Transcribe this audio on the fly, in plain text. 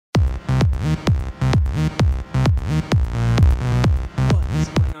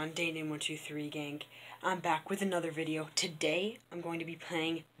Dayton123 gang. I'm back with another video. Today, I'm going to be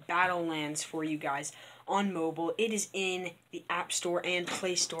playing Battlelands for you guys on mobile. It is in the App Store and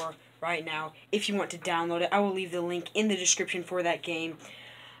Play Store right now. If you want to download it, I will leave the link in the description for that game.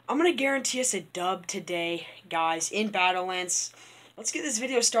 I'm going to guarantee us a dub today, guys, in Battlelands. Let's get this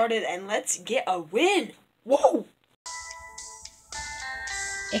video started and let's get a win. Whoa!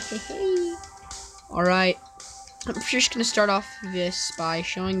 Hey. Alright, I'm just going to start off this by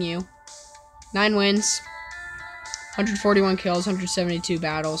showing you 9 wins, 141 kills, 172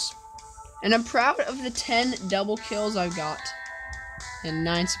 battles. And I'm proud of the 10 double kills I've got. And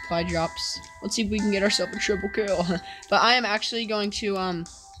 9 supply drops. Let's see if we can get ourselves a triple kill. But I am actually going to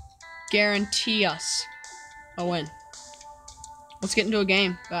guarantee us a win. Let's get into a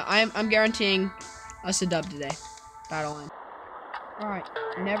game. But I'm guaranteeing us a dub today. Battleland. Alright,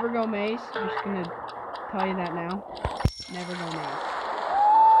 never go maze. I'm just going to tell you that now. Never go maze.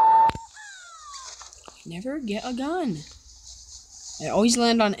 Never get a gun. I always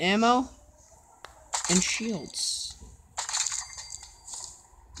land on ammo and shields.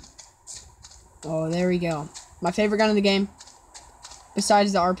 Oh, there we go. My favorite gun in the game,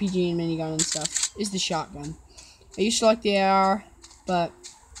 besides the RPG and minigun and stuff, is the shotgun. I used to like the AR, but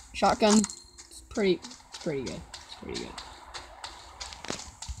shotgun is pretty good. It's pretty good.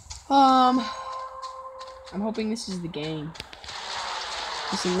 I'm hoping this is the game.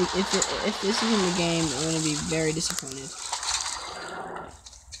 If this isn't the game, I'm gonna be very disappointed.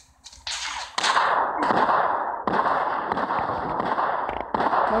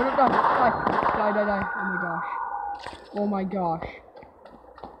 No, die. Oh my gosh.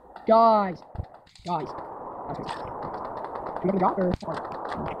 Guys. Do you have a drop or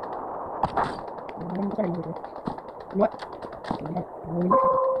what?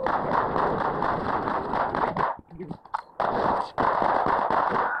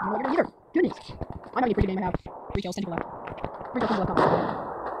 Either. Goodness. I know you pretty game I have 3 kills, 10 people left. 3 kills, 10 people left.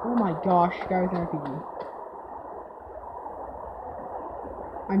 Oh my gosh, guy with an RPG.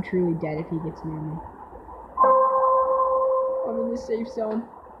 I'm truly dead if he gets near me. I'm in the safe zone.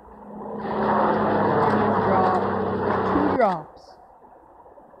 Drop. There's 2 drops.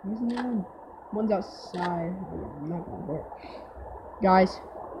 Where's the one? One's outside. I'm not gonna work. Guys,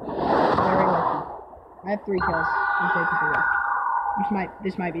 very lucky. I have 3 kills. I'm 3 people left.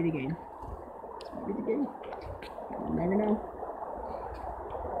 This might be the game. You never know.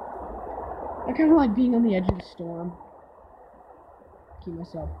 I kind of like being on the edge of the storm. Keep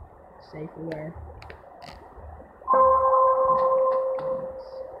myself safe aware.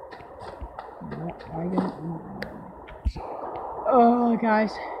 Oh,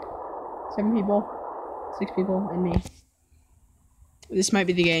 guys. 7 people. 6 people, and me. This might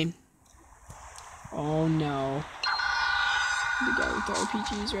be the game. Oh, no. The guy with the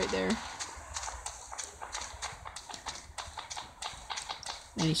RPGs right there.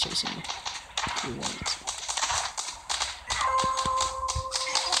 And he's chasing me. He won't.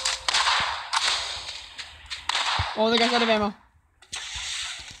 Oh, the guy's out of ammo.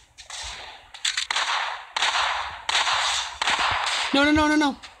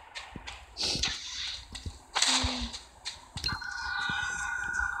 No.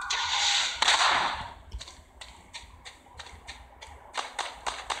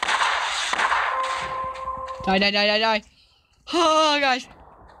 Die. Oh, guys.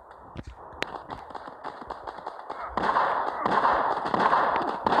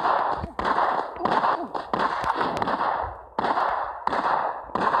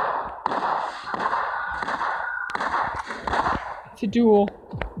 It's a duel.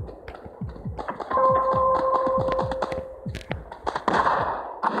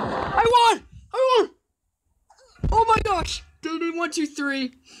 I won! Oh my gosh!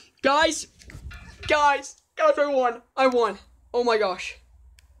 Dayton123. Guys, I won. Oh my gosh.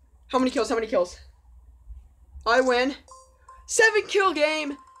 How many kills? I win. 7 kill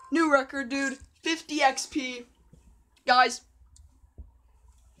game. New record, dude. 50 XP. Guys,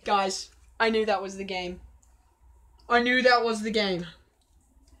 I knew that was the game.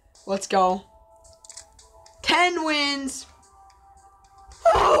 Let's go. 10 wins.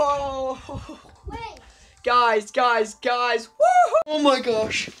 Oh. Guys. Woo! Oh my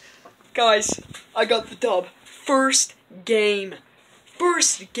gosh. Guys, I got the dub. First game,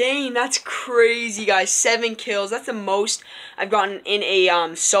 that's crazy, guys. 7 kills, that's the most I've gotten in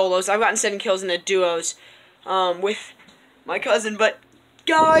a solos. I've gotten 7 kills in the duos with my cousin, but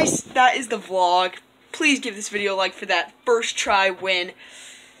guys, that is the vlog. Please give this video a like for that first try win.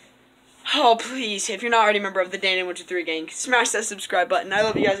 Oh, please, if you're not already a member of the Dayton123 gang, smash that subscribe button. I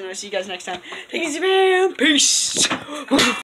love you guys, and I'll see you guys next time. Take it easy, man. Peace.